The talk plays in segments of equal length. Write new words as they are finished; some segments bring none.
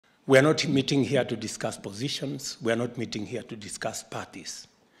We are not meeting here to discuss positions. We are not meeting here to discuss parties.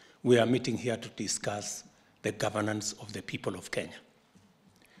 We are meeting here to discuss the governance of the people of Kenya.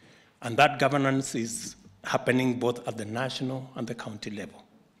 And that governance is happening both at the national and the county level.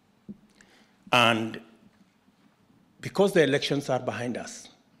 And because the elections are behind us,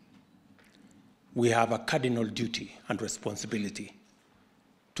 we have a cardinal duty and responsibility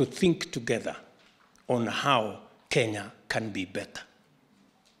to think together on how Kenya can be better.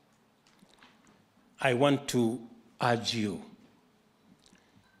 I want to urge you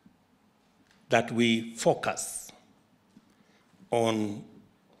that we focus on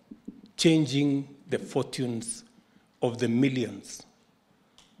changing the fortunes of the millions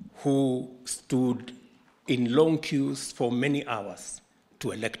who stood in long queues for many hours to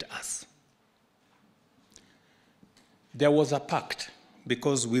elect us. There was a pact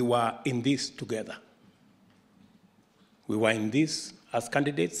because we were in this together. We were in this as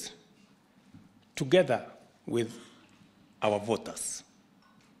candidates together with our voters.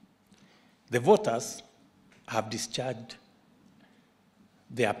 The voters have discharged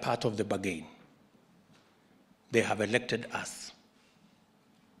their part of the bargain. They have elected us.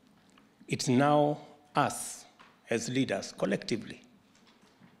 It's now us as leaders collectively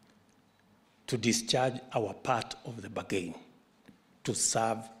to discharge our part of the bargain to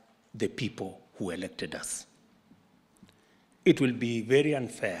serve the people who elected us. It will be very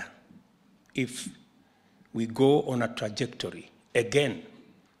unfair if we go on a trajectory again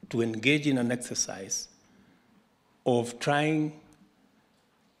to engage in an exercise of trying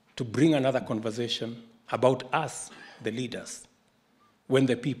to bring another conversation about us, the leaders, when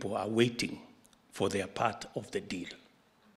the people are waiting for their part of the deal.